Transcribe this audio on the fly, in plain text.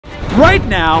Right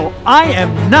now, I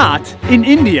am not in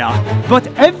India, but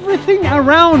everything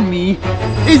around me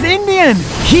is Indian.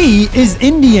 He is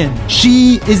Indian.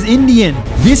 She is Indian.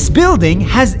 This building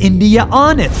has India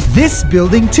on it. This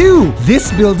building too.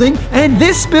 This building and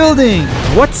this building.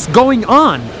 What's going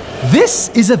on? This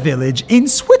is a village in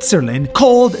Switzerland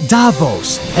called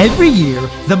Davos. Every year,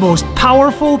 the most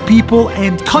powerful people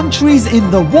and countries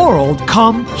in the world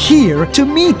come here to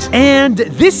meet. And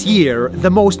this year,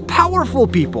 the most powerful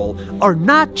people are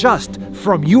not just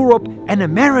from Europe and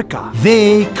America.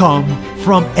 They come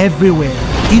from everywhere.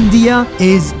 India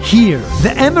is here.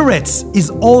 The Emirates is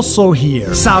also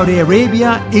here. Saudi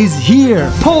Arabia is here.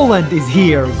 Poland is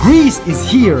here. Greece is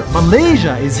here.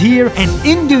 Malaysia is here. And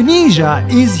Indonesia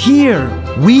is here.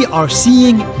 We are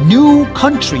seeing new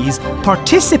countries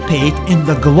participate in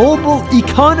the global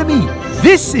economy.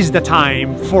 This is the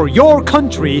time for your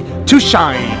country to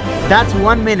shine. That's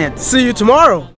 1 minute. See you tomorrow.